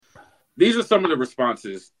these are some of the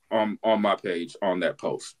responses on my page on that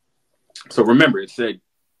post. So remember, it said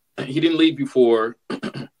he didn't leave you for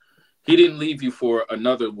he didn't leave you for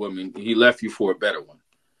another woman. He left you for a better one.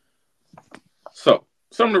 So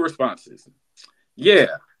some of the responses.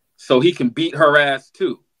 Yeah, so he can beat her ass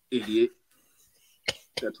too, idiot.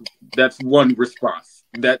 That's that's one response.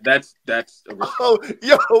 That's a response. Oh,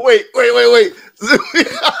 yo, wait.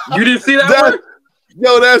 You didn't see that That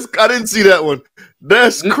one? I didn't see that one.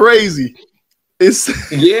 That's crazy.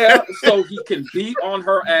 It's Yeah, so he can beat on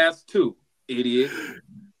her ass too, idiot.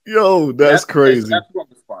 yo, that's crazy. That's one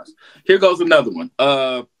response. Here goes another one.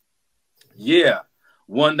 Yeah,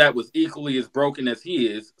 one that was equally as broken as he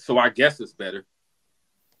is, so I guess it's better.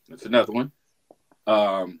 That's another one.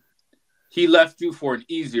 He left you for an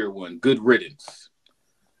easier one. Good riddance.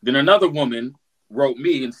 Then another woman wrote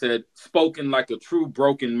me and said, "Spoken like a true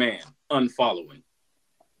broken man." Unfollowing.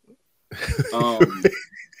 Um,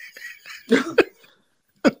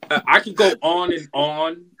 I could go on and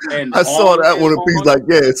on and I saw on that and one. And he's on. like,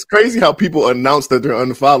 yeah, it's crazy how people announce that they're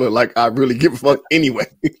unfollowed. Like, I really give a fuck anyway.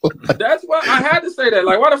 That's why I had to say that.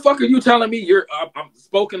 Like, why the fuck are you telling me I'm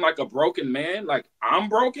spoken like a broken man? Like, I'm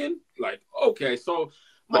broken? Like, okay, so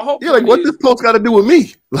my whole You're like, point what is this post got to do with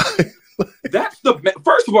me? that's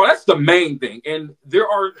first of all, that's the main thing. And there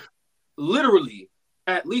are literally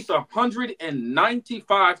at least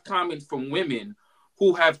 195 comments from women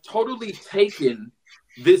who have totally taken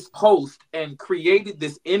this post and created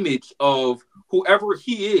this image of whoever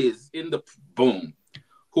he is in the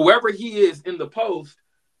whoever he is in the post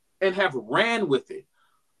and have ran with it.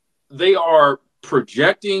 They are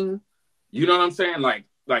projecting, you know what I'm saying? Like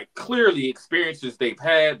clearly experiences they've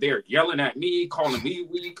had. They're yelling at me, calling me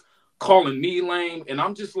weak, calling me lame. And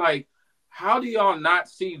I'm just like, how do y'all not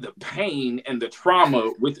see the pain and the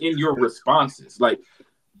trauma within your responses? Like,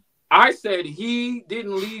 I said he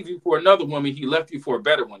didn't leave you for another woman, he left you for a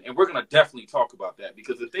better one. And we're gonna definitely talk about that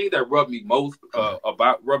because the thing that rubbed me wrong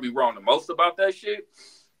the most about that shit,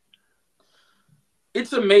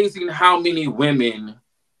 it's amazing how many women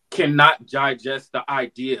cannot digest the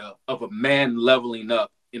idea of a man leveling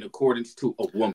up in accordance to a woman.